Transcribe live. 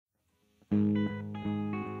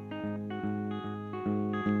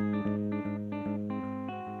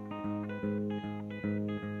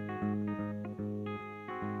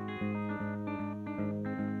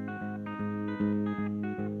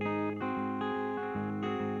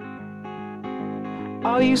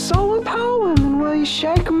All you solar power women, will you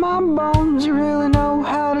shake my bones? You really know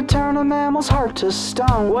how to turn a mammal's heart to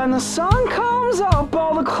stone. When the sun comes up,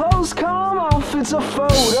 all the clothes come off. It's a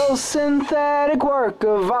photosynthetic work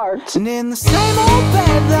of art. And in the same old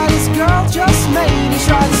bed that his girl just made, he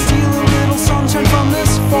tried to steal a little sunshine from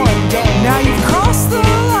this foreign day. Now you've crossed the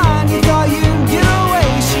line, you thought you'd get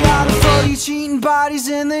away. She ought to throw you cheating bodies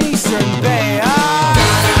in the Eastern Bay.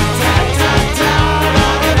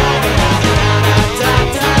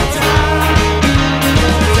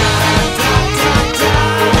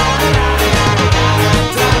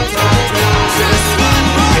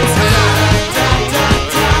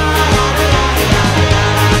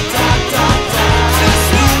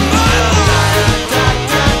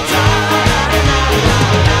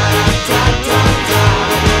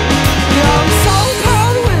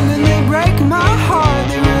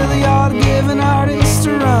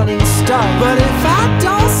 But if I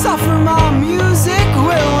don't suffer, my music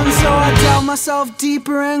will. And so I delve myself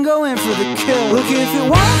deeper and go in for the kill. Look, if it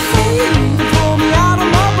weren't for you to pull me out of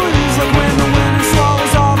my blues, like when the winter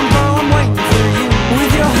swallows autumn, girl, I'm waiting for you.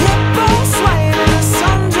 With your hip bone swaying and a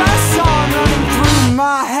sundress song running through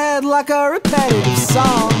my head like a repetitive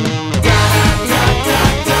song.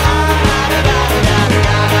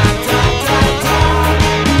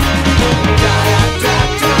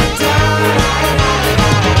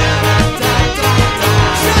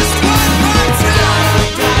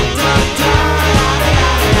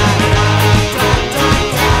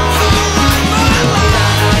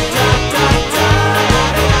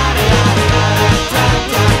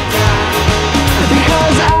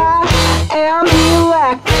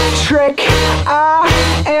 I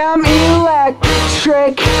am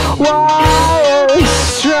electric, wires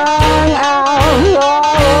strung out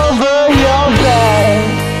all over your bed.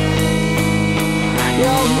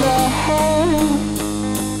 Your bed.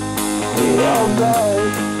 Your bed.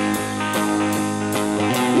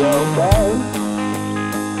 Your bed.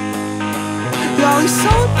 All these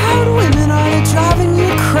solar-powered women, are they driving you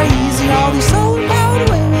crazy? All these solar-powered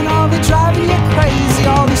women, are they driving you crazy?